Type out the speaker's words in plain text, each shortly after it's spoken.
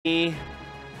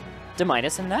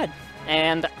Demitus and Ned.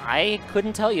 And I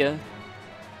couldn't tell you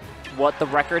what the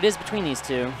record is between these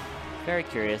two. Very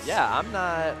curious. Yeah, I'm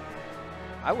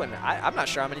not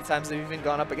sure how many times they've even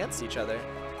gone up against each other.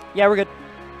 Yeah, we're good.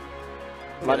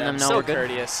 Letting them know so we're good.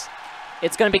 Courteous.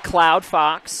 It's going to be Cloud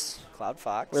Fox. Cloud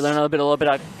Fox. We're learning a little bit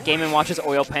of Game & Watch's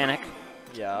Oil Panic.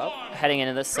 Yep. Heading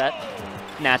into this set.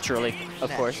 Naturally,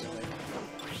 of course.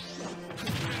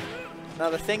 Now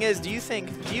the thing is, do you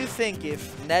think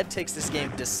if Ned takes this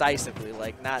game decisively,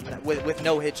 like not with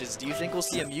no hitches, do you think we'll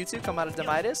see a Mewtwo come out of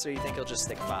Demitus, or do you think he'll just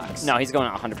stick Fox? No, he's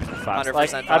going 100% Fox. 100% Like,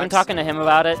 Fox? I've been talking to him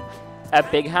about it. At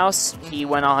Big House, he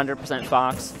went 100%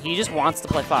 Fox. He just wants to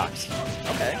play Fox.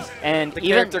 Okay. And the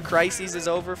even character crisis is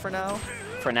over for now?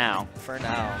 For now. For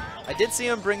now. I did see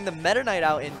him bring the Meta Knight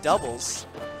out in doubles.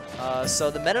 So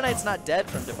the Meta Knight's not dead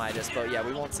from Demitus, but yeah,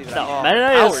 we won't see that. No,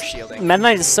 power shielding. Meta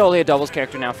Knight is solely a doubles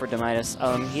character now for Demitus.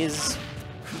 He's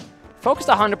focused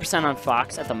 100% on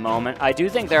Fox at the moment. I do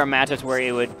think there are matchups where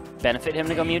it would benefit him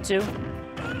to go Mewtwo.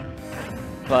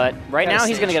 But right now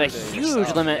he's going to get a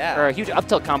huge limit, or a huge up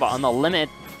tilt combo on the limit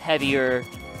heavier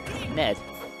Ned.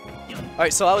 All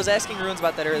right, so I was asking Ruins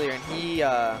about that earlier, and he,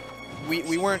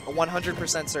 we weren't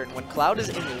 100% certain. When Cloud is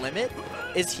in limit,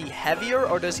 is he heavier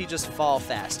or does he just fall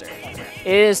faster? It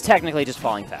is technically just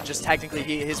falling faster. Just technically,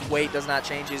 his weight does not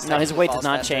change. No, his weight does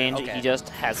not change. Okay. He just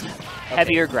has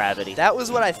heavier gravity. That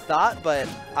was what I thought, but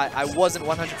I wasn't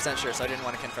 100% sure, so I didn't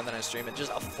want to confirm that on the stream. And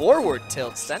just a forward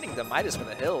tilt, sending Demitus for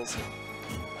the hills.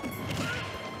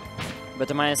 But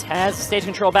Demitus has stage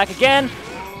control back again.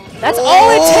 That's all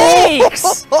it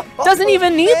takes! Doesn't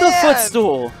even need the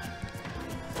footstool.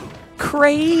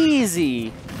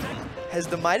 Crazy. Has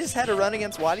Demitus had a run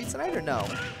against Wadi tonight or no?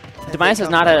 Demitus has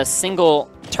not had a single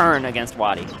turn against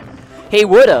Wadi. He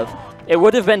would have. It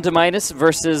would have been Demitus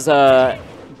versus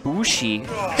Bushi.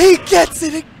 He gets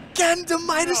it again,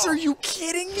 Demitus. Are you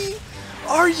kidding me?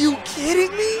 Are you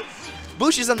kidding me?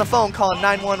 Bushi's on the phone calling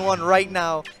 911 right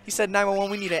now. He said,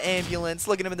 911, we need an ambulance.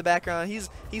 Look at him in the background. He's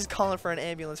calling for an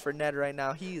ambulance for Ned right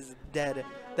now. He is dead.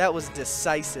 That was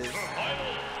decisive.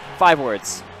 5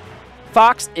 words.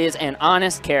 Fox is an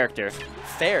honest character.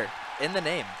 Fair. In the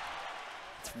name.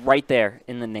 It's right there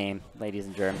in the name, ladies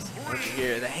and germs. Look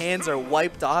here. The hands are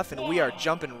wiped off, and we are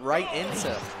jumping right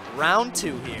into round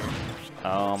 2 here.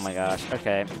 Oh my gosh.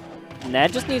 Okay.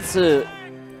 Ned just needs to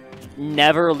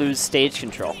never lose stage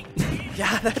control.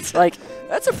 Yeah, that's like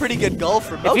that's a pretty good goal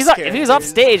for most characters. If he's off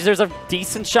stage, there's a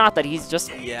decent shot that he's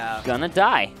just gonna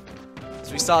die.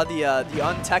 So we saw the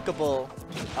untechable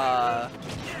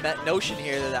notion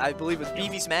here that I believe was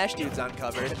BB Smash Dudes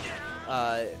uncovered.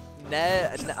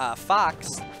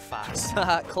 Fox,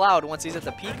 Cloud, once he's at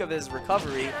the peak of his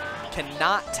recovery,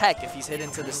 cannot tech if he's hit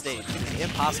into the stage. It's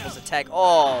impossible to tech.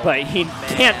 Oh, but he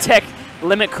can't tech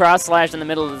limit cross slash in the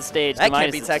middle of the stage. That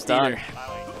can't be teched either.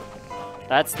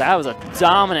 That was a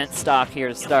dominant stock here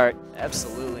to start.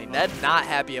 Absolutely. Ned not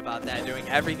happy about that, doing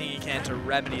everything he can to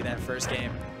remedy that first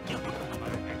game.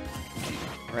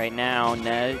 Right now,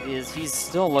 Ned he's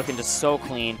still looking just so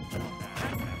clean.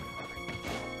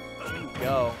 There you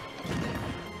go.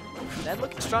 Ned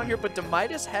looking strong here, but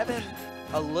Demitus having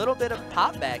a little bit of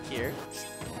pop back here.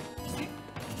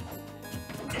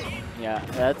 Yeah,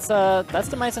 that's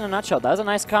Demitus in a nutshell. That was a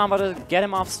nice combo to get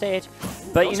him off stage.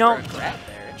 But you know,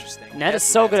 Ned is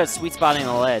so good at sweet spotting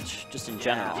the ledge, just in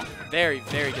general. Yeah, very,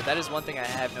 very good. That is one thing I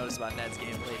have noticed about Ned's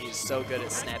gameplay. He's so good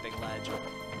at snapping ledge.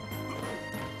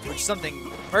 Which is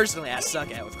something, personally, I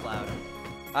suck at with Cloud.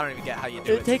 I don't even get how you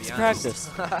do it. It takes practice.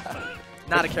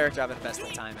 Not a character I've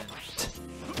invested time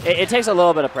in. It takes a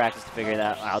little bit of practice to figure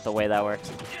that out, the way that works.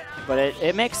 But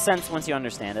it makes sense once you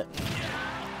understand it.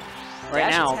 Right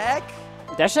now,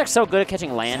 Dash Attack's so good at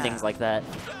catching landings like that.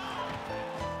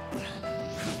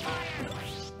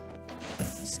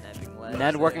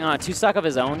 Ned working on a 2-stock of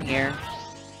his own here.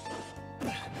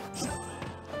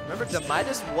 Remember,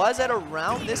 Demitus was at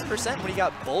around this percent when he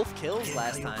got both kills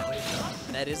last time.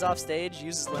 Ned is off stage,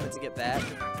 uses limit to get back.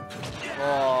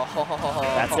 Oh,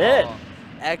 that's it.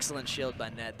 Excellent shield by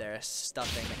Ned there,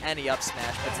 stuffing any up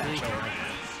smash potential.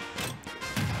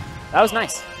 That was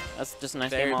nice. That's just a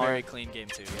nice game. Very clean game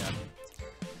too, yeah.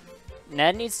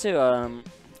 Ned needs to,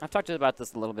 I've talked about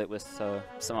this a little bit with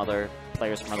some other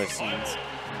players from other scenes.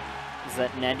 Is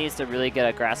that Ned needs to really get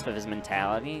a grasp of his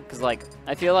mentality, because like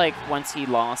I feel like once he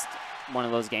lost one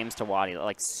of those games to Wadi, that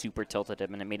like super tilted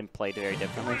him and it made him play very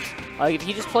differently. Like if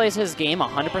he just plays his game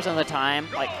 100% of the time,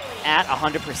 like at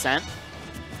 100%,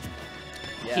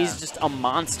 he's just a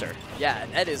monster. Yeah,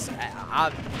 Ned is,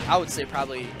 I would say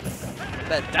probably,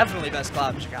 definitely best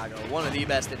Cloud in Chicago. One of the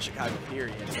best in Chicago,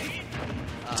 period.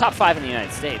 Top 5 in the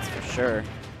United States for sure.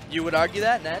 You would argue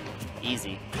that, Ned?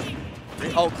 Easy.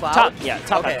 Oh, Cloud? Top 5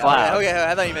 Cloud. Okay,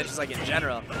 I thought you meant just like in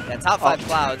general. Yeah, top 5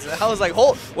 Clouds. I was like,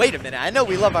 wait a minute. I know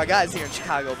we love our guys here in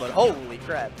Chicago, but holy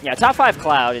crap. Yeah, top 5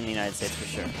 Cloud in the United States for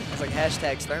sure. It's like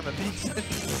hashtags thermopins.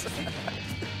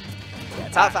 Yeah,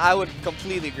 top 5, I would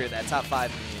completely agree with that. Top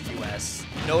 5 in the U.S.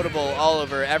 Notable all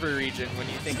over every region. When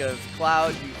you think of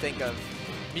Cloud, you think of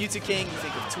Mutaking, you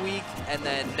think of Tweak, and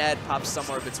then Ned pops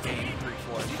somewhere between 3,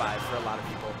 4, and 5 for a lot of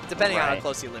people, depending on how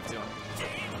close you live to him.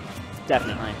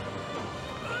 Definitely.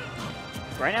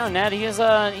 Right now, Ned, he is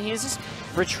just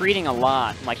retreating a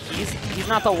lot. Like he's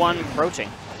not the one approaching.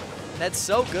 That's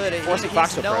so good. Forcing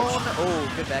Fox to approach.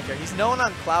 Oh, good back air. He's known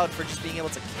on Cloud for just being able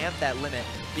to camp that limit,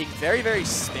 being very, very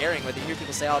sparing. What you hear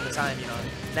people say all the time, you know,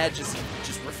 Ned just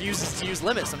refuses to use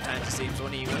limit sometimes. It seems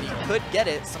when he could get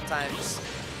it, sometimes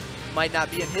might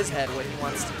not be in his head what he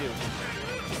wants to do.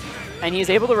 And he's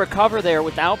able to recover there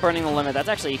without burning the limit. That's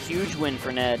actually a huge win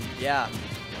for Ned. Yeah.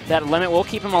 That limit will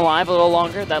keep him alive a little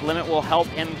longer. That limit will help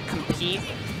him compete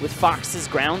with Fox's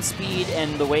ground speed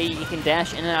and the way he can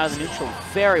dash in and out of the neutral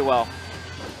very well.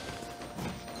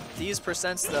 These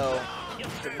percents, though,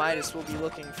 Demitus will be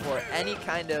looking for any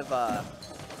kind of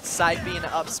side B and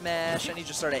up smash, any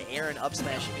just sort of air and up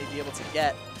smash he may be able to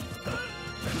get.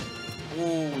 Ooh,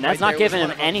 and that's not giving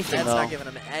him anything, though. That's not giving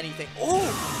him anything.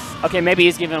 Ooh! Okay, maybe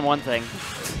he's giving him one thing.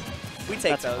 We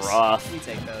take that's those. Rough. We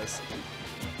take those.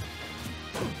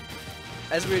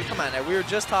 Come on, we were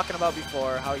just talking about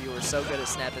before how you were so good at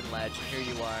snapping ledge, and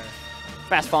here you are.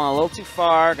 Fast falling a little too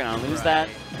far, gonna lose that.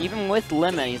 Even with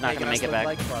limit, he's not gonna make it back.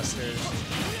 Leg busters.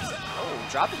 Oh,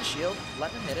 dropping the shield,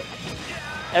 letting him hit it.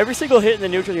 Every single hit in the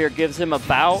neutral here gives him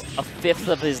about a 1/5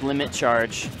 of his limit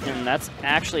charge, and that's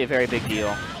actually a very big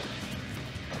deal.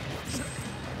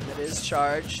 It is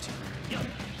charged.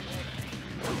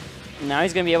 Now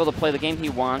he's gonna be able to play the game he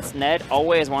wants. Ned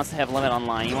always wants to have limit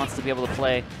online. He wants to be able to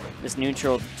play this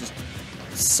neutral just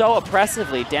so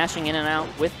oppressively, dashing in and out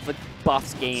with the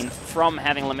buffs gained from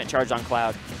having limit charge on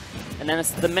Cloud. And then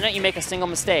it's the minute you make a single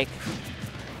mistake,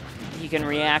 he can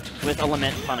react with a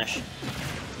limit punish.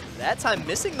 That time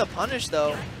missing the punish,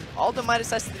 though. All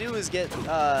Demitus has to do is get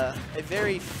a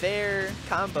very fair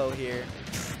combo here.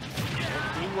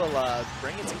 And he will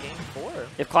bring it to game 4.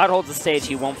 If Cloud holds the stage,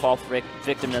 he won't fall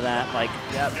victim to that. Like,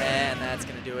 yep, and that's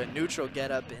going to do it. Neutral get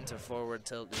up into forward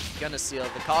tilt is going to seal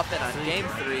the coffin on game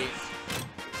 3.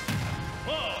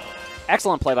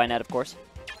 Excellent play by Ned, of course.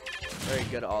 Very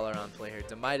good all-around play here.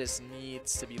 Demitus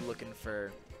needs to be looking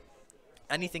for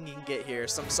anything he can get here.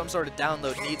 Some sort of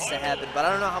download needs to happen, but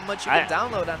I don't know how much you can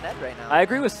download on Ned right now. I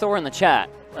agree with Thor in the chat.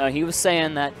 He was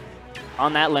saying that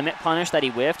on that limit punish that he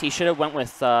whiffed, he should have went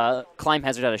with Climb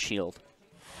Hazard out of shield.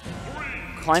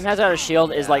 Climb Hazard out of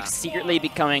shield is like secretly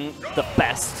becoming the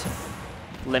best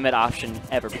limit option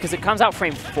ever because it comes out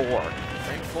frame 4.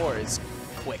 Frame 4 is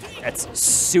quick. It's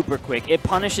super quick. It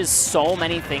punishes so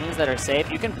many things that are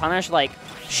safe. You can punish like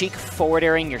Sheik forward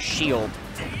airing your shield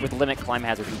with limit Climb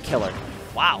Hazard and Killer.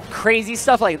 Wow, crazy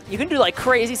stuff like, you can do like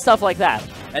crazy stuff like that.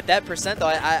 At that percent though,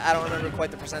 I don't remember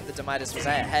quite the percent that Demitus was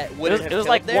at. It was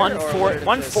like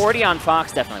 140 on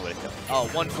Fox, definitely would have killed. Oh,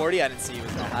 140, I didn't see it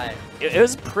was that high. It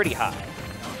was pretty high.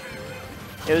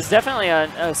 It was definitely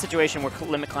a situation where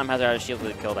limit Climb Hazard out of shield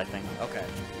would have killed, I think. Okay.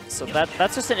 So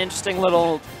that's just an interesting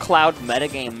little Cloud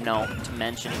metagame note to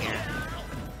mention here.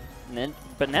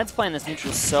 But Ned's playing this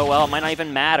neutral so well, it might not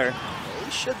even matter.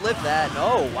 He should live that.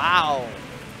 No, wow.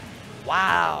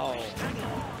 Wow.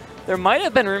 There might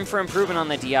have been room for improvement on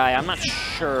the DI. I'm not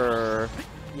sure.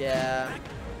 Yeah.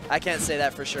 I can't say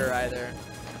that for sure either.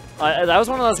 That was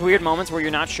one of those weird moments where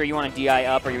you're not sure you want to DI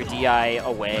up or you DI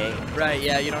away. Right,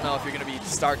 yeah, you don't know if you're going to be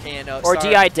star can up. Or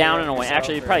DI down and away.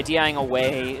 Actually, probably DIing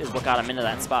away is what got him into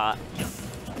that spot.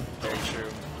 Very true.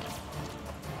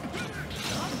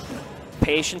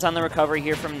 Patience on the recovery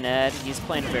here from Ned. He's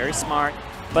playing very smart.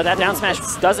 But that down smash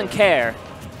doesn't care.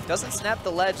 Doesn't snap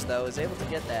the ledge, though. Is able to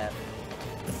get that.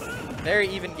 Very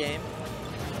even game.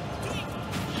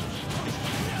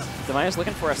 Demitus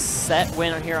looking for a set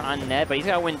win here on Ned, but he's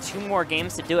got to win 2 more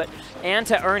games to do it and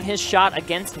to earn his shot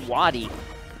against Wadi.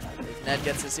 If Ned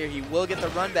gets this here, he will get the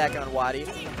run back on Wadi.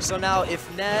 So now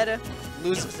if Ned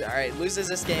loses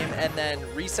this game and then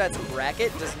resets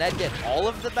bracket, does Ned get all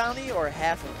of the bounty or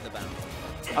half of the bounty?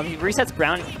 If he resets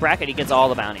bracket, he gets all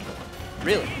the bounty.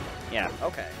 Really? Yeah.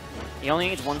 Okay. He only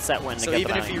needs 1 set win to get the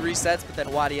bounty. So even if he resets, but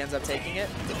then Wadi ends up taking it?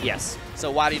 Yes.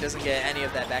 So Wadi doesn't get any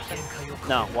of that back then?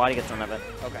 No, Wadi gets none of it.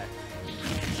 Okay.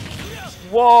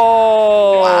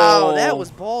 Whoa! Wow, that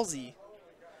was ballsy.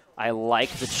 I like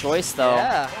the choice, though.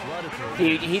 Yeah.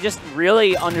 He just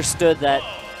really understood that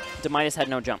Demitus had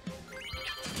no jump.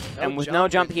 And with no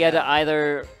jump, he had to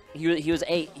either he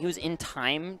was in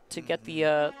time to get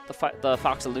the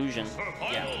Fox illusion.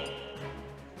 Yeah.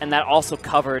 And that also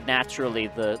covered naturally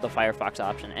the Firefox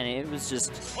option, and it was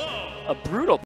just a brutal